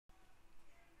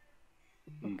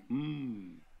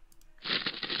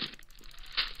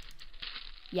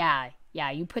Yeah,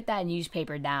 you put that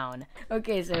newspaper down.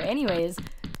 Okay, so anyways,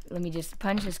 let me just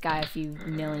punch this guy a few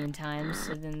million times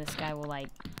so then this guy will, like,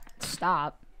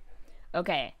 stop.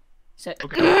 Okay, so...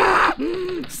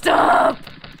 Okay. Stop!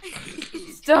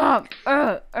 Stop!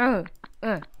 Put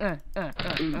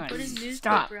his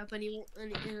newspaper up and he'll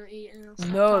stop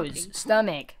Nose, talking.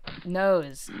 stomach,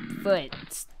 nose, foot,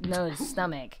 nose,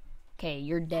 stomach. Okay,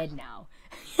 you're dead now.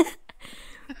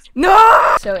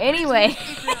 No! So anyway,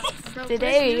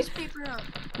 today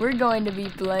we're going to be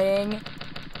playing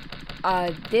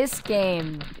this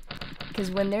game because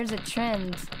when there's a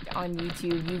trend on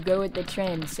YouTube, you go with the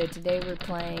trend. So today we're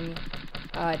playing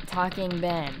Talking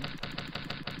Ben.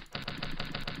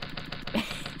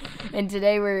 And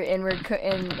today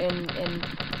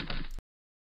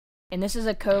and this is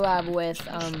a collab with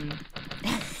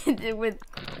with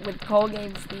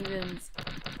Colegames Stevens.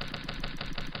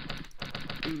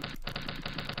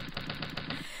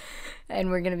 And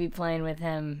we're gonna be playing with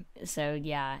him. So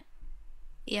yeah.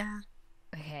 Yeah.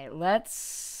 Okay,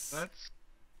 let's.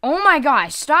 Oh my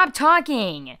gosh! Stop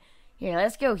talking. Here,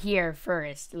 let's go here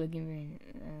first. Looking for.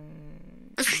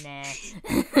 Nah.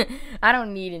 I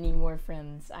don't need any more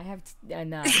friends. I have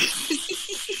enough.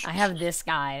 I have this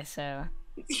guy, so.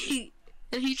 If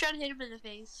you try to hit him in the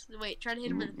face. Wait, try to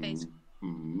hit him in the face.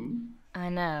 I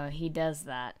know, he does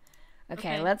that.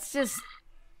 Okay, let's just.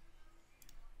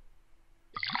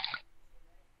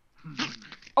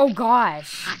 Oh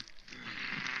gosh.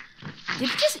 Did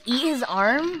he just eat his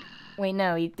arm? Wait,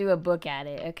 no, he threw a book at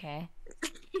it. Okay.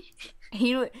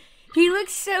 He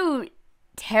looks so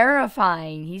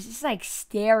terrifying. He's just like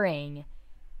staring.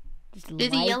 Just Do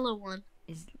the yellow one.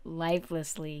 Is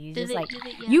lifelessly. He's just like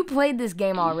you played this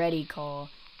game already, Cole.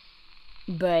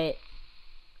 But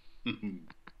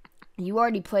you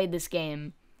already played this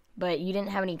game, but you didn't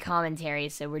have any commentary,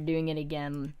 so we're doing it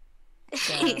again.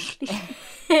 So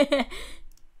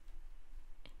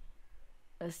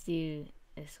let's do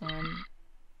this one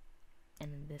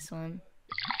and then this one.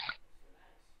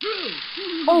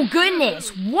 Oh goodness,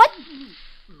 what?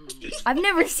 I've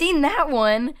never seen that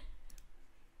one.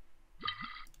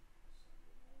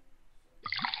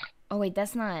 Oh wait,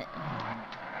 that's not.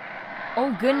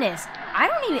 Oh goodness, I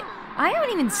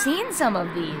haven't even seen some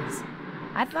of these.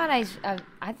 I thought I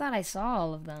saw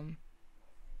all of them.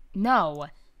 No.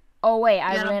 Oh wait,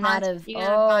 I ran out of.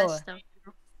 Oh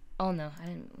no, I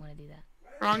didn't want to do that.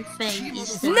 Wrong thing.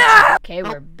 No. Okay,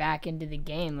 we're back into the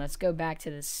game. Let's go back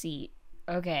to the seat.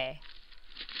 Okay.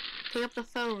 Pick up the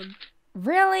phone.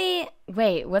 Really?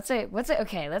 Wait, what's it?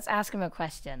 Okay, let's ask him a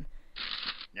question.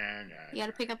 You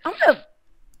gotta pick up. I'm gonna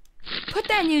put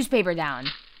that newspaper down.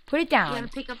 Put it down. You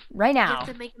gotta pick up right now. You have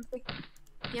to make him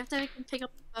pick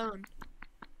up the phone.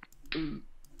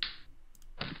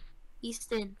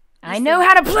 Easton. I know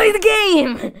how to play the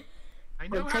game. I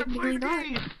know how to play the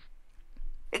game.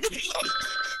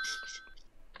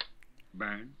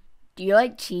 Burn? Do you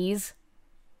like cheese?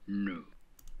 No.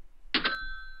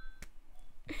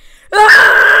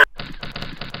 Ah!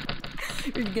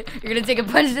 You're gonna take a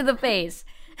punch to the face.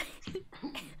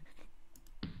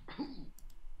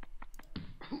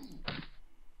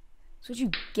 That's what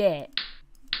you get.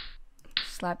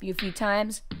 Slap you a few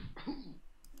times.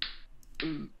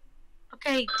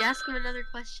 Okay, ask him another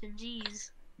question.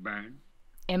 Jeez. Burn?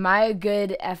 Am I a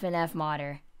good FNF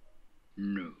modder?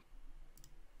 No.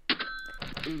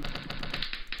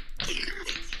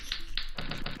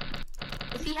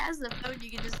 If he has the phone,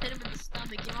 you can just hit him in the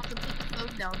stomach. You don't have to put the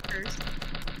phone down first.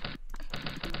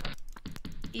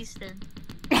 Easton.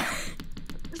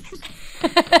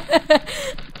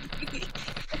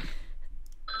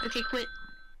 Okay, quit.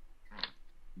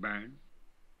 Burn?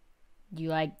 Do you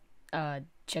like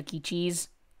Chuck E. Cheese?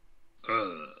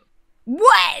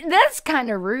 What? That's kind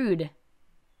of rude.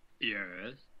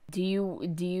 Yes. Do you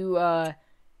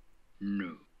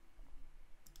No.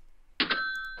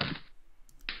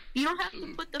 You don't have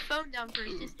to put the phone down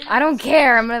first. Just hit him I don't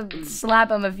care. I'm gonna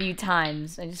slap him a few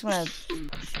times. I just wanna.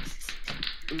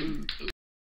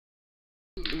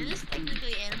 Is this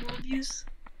technically animal abuse?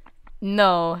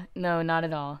 No, not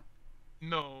at all.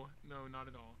 No, not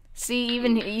at all. See,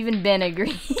 even Ben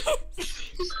agrees.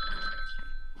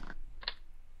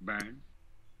 Burn?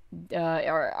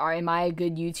 Am I a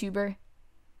good YouTuber?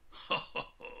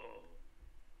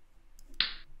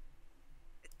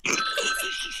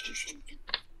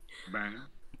 Burn?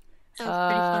 That was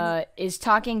pretty funny. Is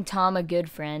Talking Tom a good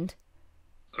friend?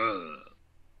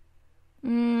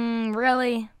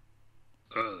 Really?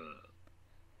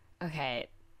 Okay.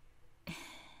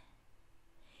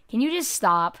 Can you just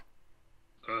stop?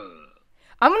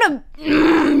 I'm gonna.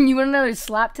 You want another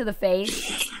slap to the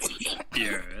face?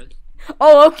 Yes.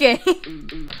 Oh, okay.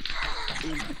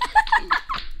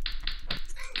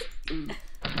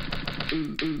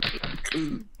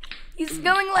 He's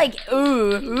going like,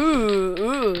 ooh, ooh,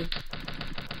 ooh.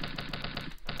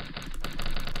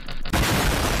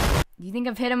 Do you think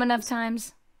I've hit him enough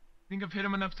times?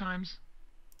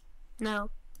 No.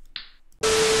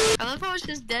 I love how it's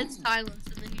just dead silence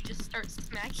and then you just start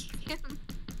smacking him.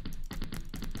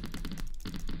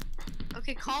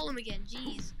 Okay, call him again,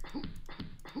 jeez.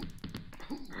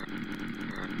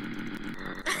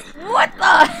 What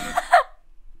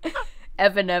the?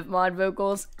 F and F mod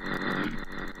vocals.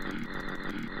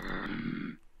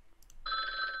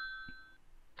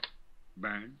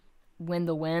 Bang. Win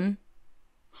the win.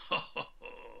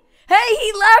 Hey,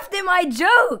 he laughed at my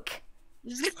joke.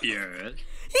 Yes. He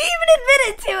even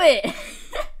admitted to it.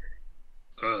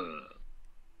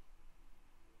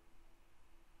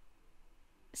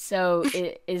 So,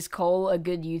 is Cole a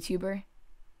good YouTuber?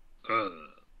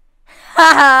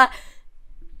 Haha.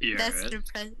 Yes. That's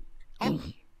depressing.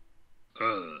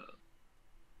 Oh,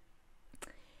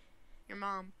 your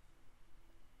mom.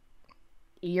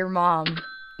 Your mom.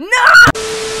 No!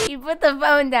 You put the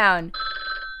phone down.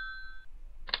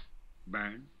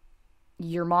 Bang.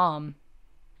 Your mom.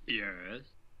 Yes.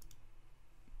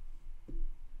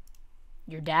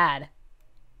 Your dad.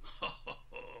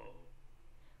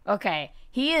 Okay,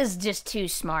 he is just too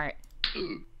smart.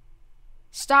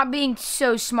 Stop being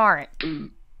so smart.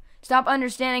 Stop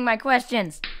understanding my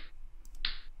questions.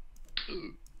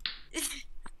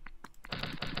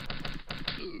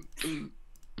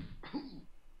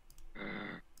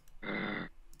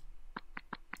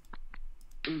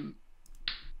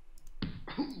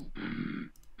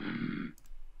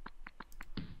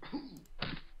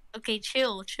 Okay,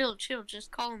 chill.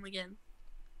 Just call him again.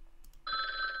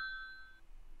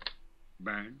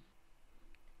 Bang.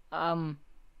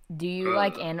 Do you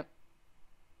like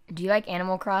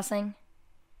Animal Crossing?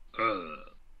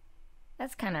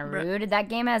 That's kind of rude. That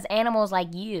game has animals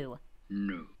like you.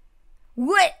 No.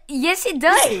 What? Yes, it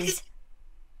does.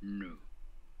 No.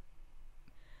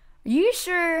 Are you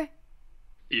sure?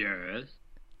 Yes.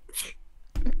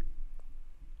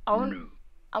 I'm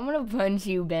gonna punch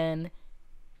you, Ben.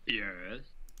 Yes.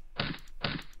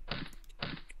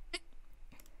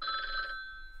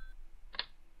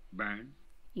 Bang.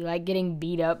 You like getting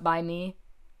beat up by me?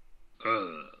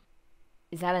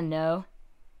 Is that a no?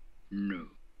 No.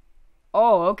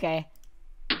 Oh, okay.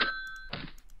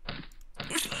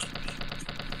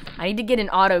 I need to get an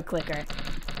auto clicker. Okay,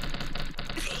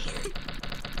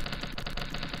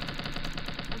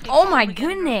 Oh call my him again,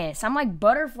 bro. goodness! I'm like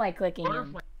butterfly clicking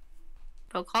him.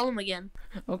 Bro, call him again.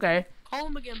 Okay. Call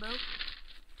him again, bro.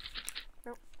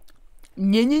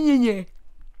 Nya nya nya nya.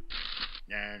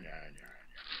 Nah, nah,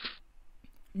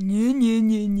 Nya nya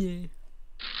nya nya.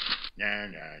 nah,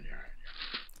 nah, nah, nah.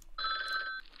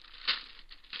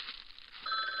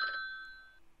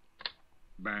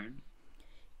 Bang.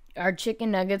 Are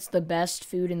chicken nuggets the best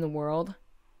food in the world?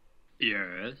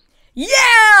 Yes.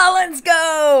 Yeah! Let's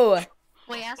go!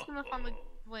 Wait, ask him if I'm a...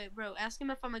 Wait, bro, ask him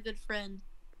if I'm a good friend.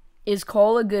 Is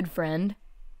Cole a good friend?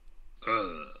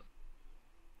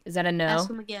 Is that a no? Ask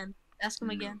him again. Ask him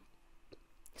No. again.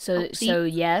 So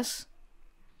yes?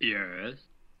 Yes.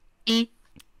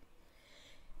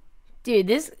 Dude,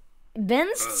 this...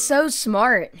 Ben's so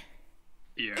smart.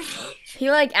 Yes. He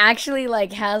like actually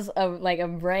like has a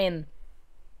brain.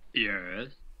 Yes.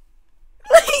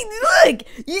 Look!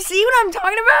 You see what I'm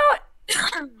talking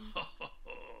about?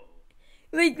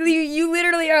 Like, you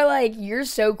literally are like, you're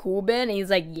so cool, Ben. And he's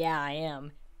like, yeah, I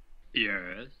am.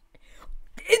 Yes.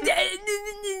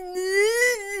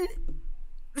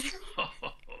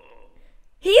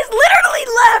 He's literally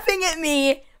laughing at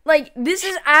me. Like, this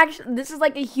is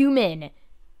like a human.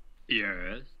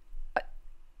 Yes.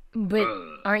 But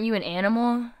aren't you an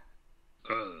animal?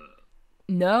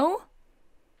 No?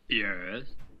 Yes.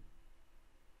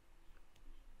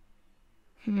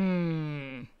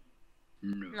 Hmm.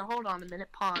 No. No, hold on a minute.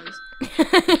 Pause.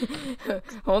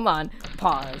 Hold on.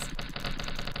 Pause.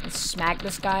 Let's smack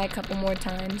this guy a couple more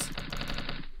times.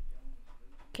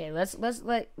 Okay, let's Nah,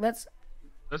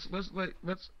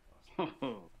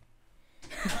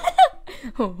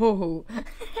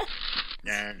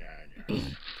 nah, nah.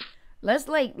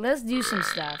 let's do some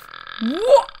stuff.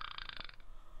 Whoa!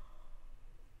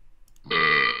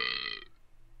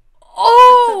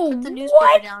 Oh, Put the newspaper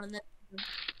what? down and then...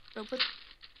 Bro, put...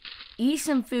 Eat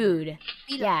some food.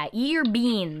 Eat 'em. Yeah, eat your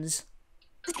beans.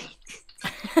 Look at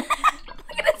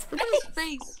his Look at his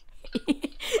face.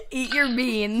 Eat your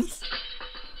beans.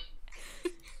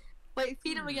 Wait,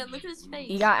 feed him again. Look at his face.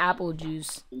 You got apple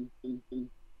juice.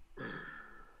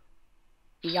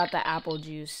 You got the apple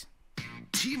juice.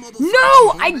 T-Mobile No,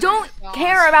 5G I don't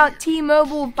care about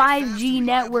T-Mobile 5G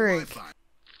network.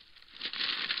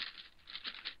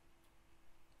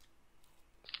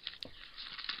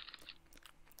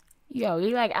 Yo,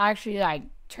 he like actually like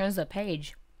turns the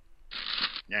page.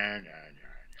 Nah, nah,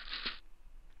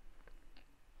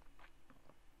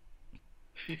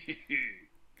 nah,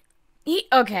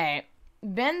 Okay,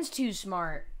 Ben's too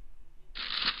smart.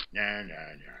 nah. Nah, nah,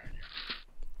 nah,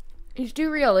 He's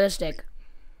too realistic.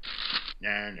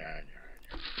 nah, nah,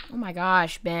 nah. Oh my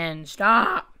gosh, Ben,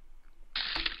 stop.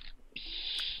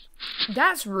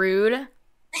 That's rude.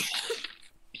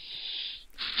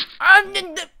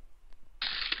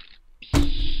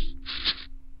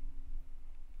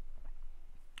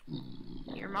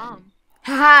 Your mom.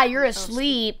 Haha, you're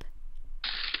asleep.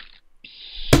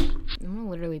 I'm gonna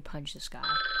literally punch this guy.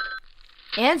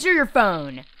 Answer your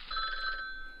phone.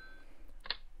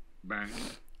 Bang.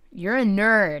 You're a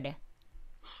nerd.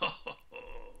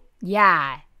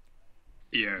 Yeah.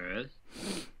 Yes.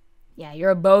 Yeah,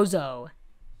 you're a bozo.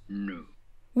 No.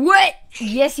 What?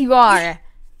 Yes, you are.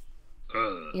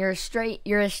 Uh. You're a straight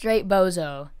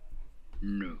bozo.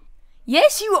 No.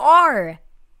 Yes, you are.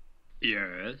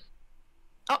 Yes.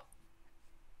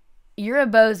 You're a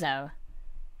bozo.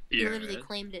 You Yes. literally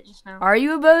claimed it just now. Are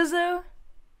you a bozo?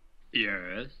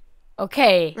 Yes.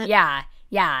 Okay,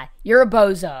 yeah, you're a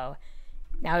bozo.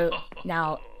 Now,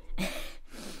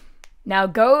 now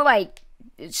go like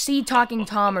see Talking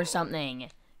Tom or something.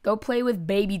 Go play with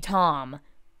Baby Tom.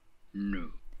 No.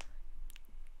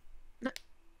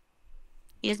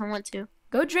 He doesn't want to.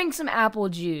 Go drink some apple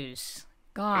juice.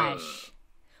 Gosh.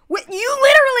 What? You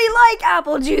literally like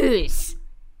apple juice.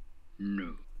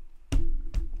 No.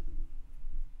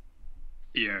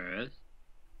 Yes.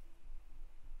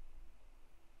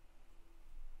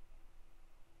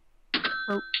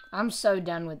 I'm so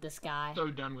done with this guy.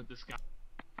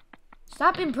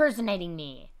 Stop impersonating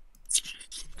me.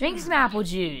 Drink some apple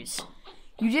juice.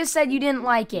 You just said you didn't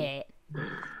like it.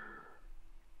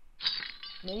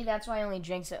 Maybe that's why I only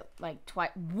drinks it like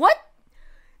twice. What?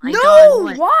 My No!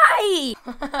 God, what? Why?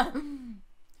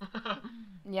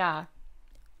 Yeah.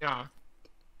 Yeah.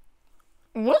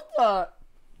 What the?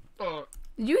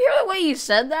 Did you hear the way you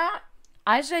said that?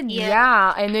 I said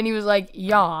yeah, and then he was like,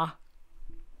 yeah.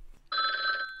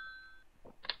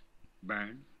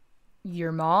 Bang.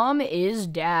 Your mom is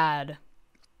dad.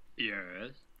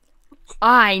 Yes.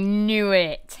 I knew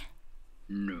it.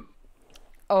 No.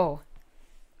 Oh.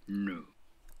 No.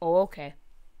 Oh, okay.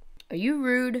 Are you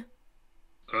rude?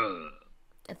 Uh.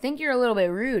 I think you're a little bit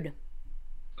rude.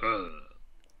 Uh.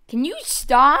 Can you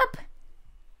stop?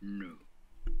 No.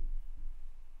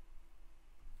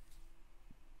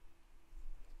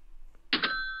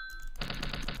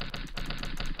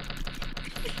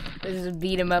 Let's just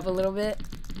beat him up a little bit.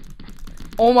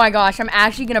 Oh my gosh, I'm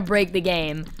actually gonna break the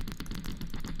game.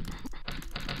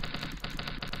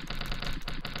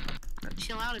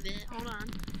 Chill out a bit. Hold on.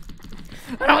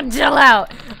 I don't chill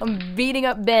out. I'm beating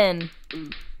up Ben.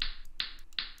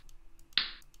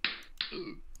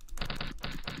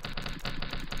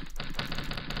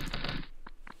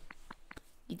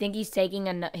 You think he's taking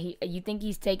enough? You think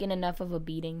he's taking enough of a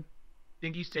beating?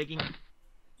 Think he's taking.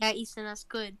 Yeah, Easton, that's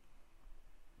good.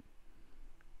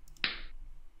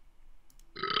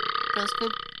 That's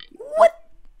good. What?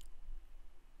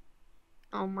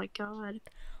 Oh my God.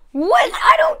 What?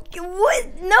 I don't.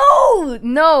 What?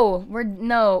 No. We're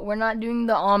not doing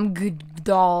the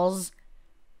dolls.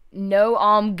 No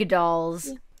dolls.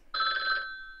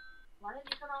 Why did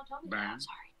you come out and tell me Bang. that?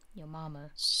 Sorry. Yo, mama.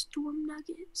 Storm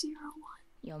Nugget 01.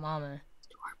 Yo, mama.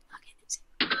 Storm Nugget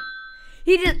 01.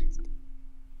 He just.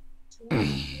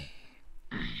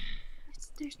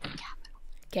 There's no capital.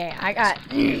 Okay, I got.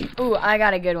 Ooh, I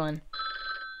got a good one.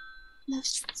 No.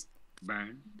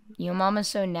 Bang. Your mama's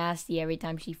so nasty. Every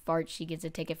time she farts, she gets a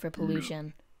ticket for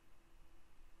pollution.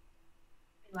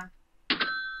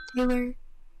 Taylor.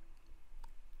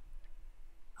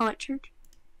 Oh, at church?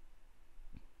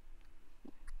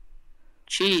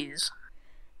 Cheese.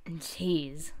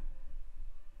 Jeez.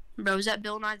 Bro, is that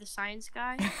Bill Nye the Science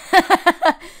Guy?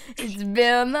 It's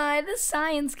Bill Nye the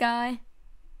Science Guy.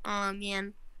 Oh,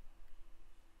 man.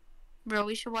 Bro,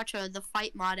 we should watch the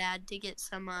Fight Mod ad to get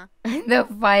some, The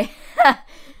fight.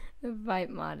 The fight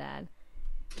mod ad.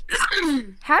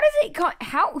 How does it cost?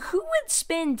 Who would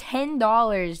spend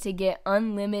 $10 to get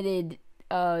unlimited?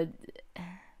 Who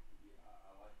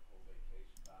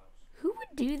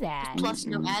would do that? plus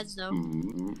no ads, though.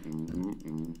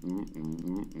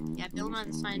 Yeah, Bill Nye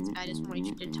the Science Guy doesn't want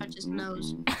you to touch his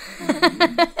nose.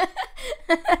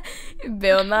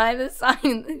 Ben Nye the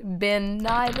Science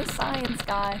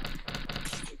Guy.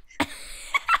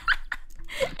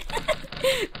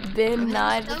 Ben me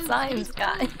Nye the the stone, Science throw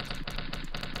Guy. me the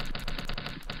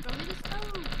Throw me the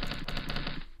stone.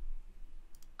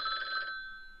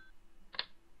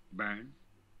 Ben.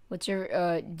 What's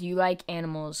your do you like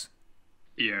animals?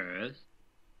 Yes.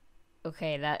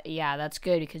 Okay, that's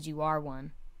good because you are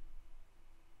one.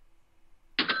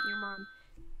 Your mom.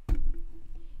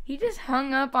 He just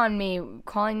hung up on me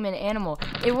calling him an animal.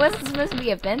 It wasn't supposed to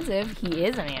be offensive. He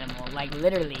is an animal, like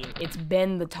literally. It's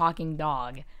Ben the talking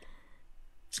dog.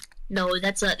 No,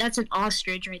 that's an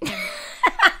ostrich right there.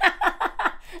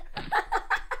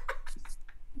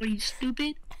 Are you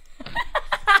stupid?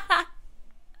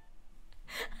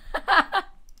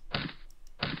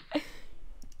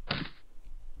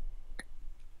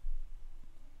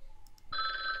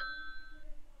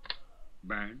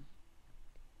 Ben.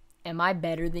 Am I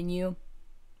better than you?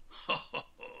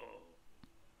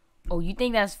 Oh, you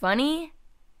think that's funny?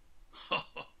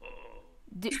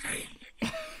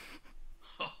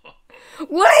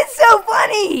 What is so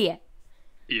funny?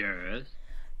 Yes.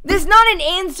 That's not an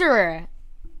answer.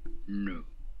 No.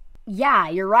 Yeah,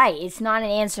 you're right. It's not an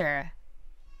answer.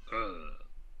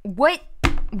 What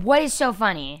is so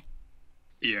funny?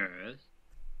 Yes.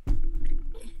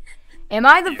 Am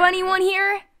I the funny one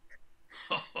here?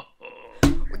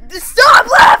 Stop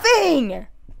laughing!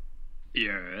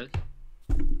 Yes.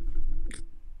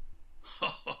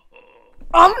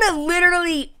 I'm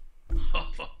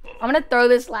gonna throw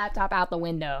this laptop out the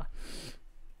window.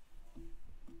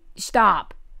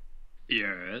 Stop.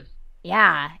 Yes.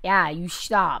 Yeah, you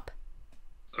stop.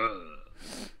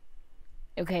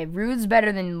 Okay, rude's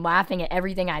better than laughing at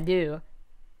everything I do.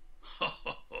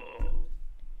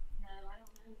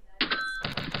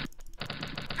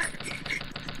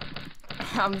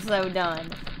 I'm so done.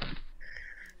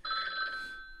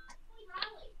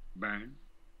 Ben.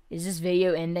 Is this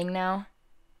video ending now?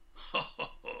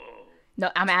 No,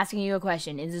 I'm asking you a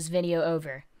question. Is this video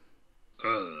over?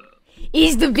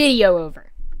 Is the video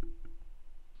over?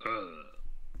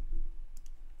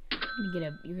 You're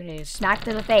gonna get a smack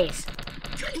to the face.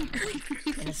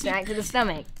 And a smack to the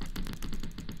stomach.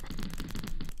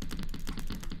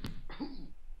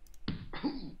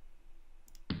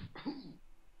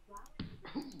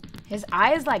 His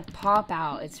eyes like pop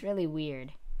out. It's really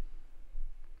weird.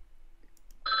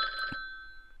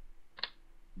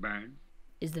 Ben.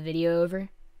 Is the video over?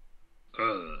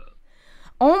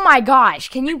 Oh my gosh,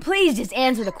 can you please just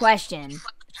answer the question?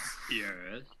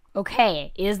 Yes.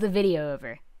 Okay, is the video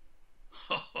over?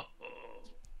 Oh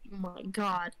my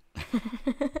god.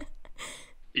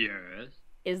 Yes.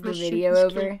 Is the Let's shoot video this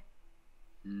over? kid.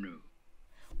 No.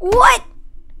 What?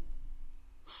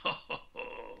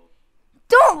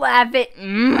 Don't laugh at...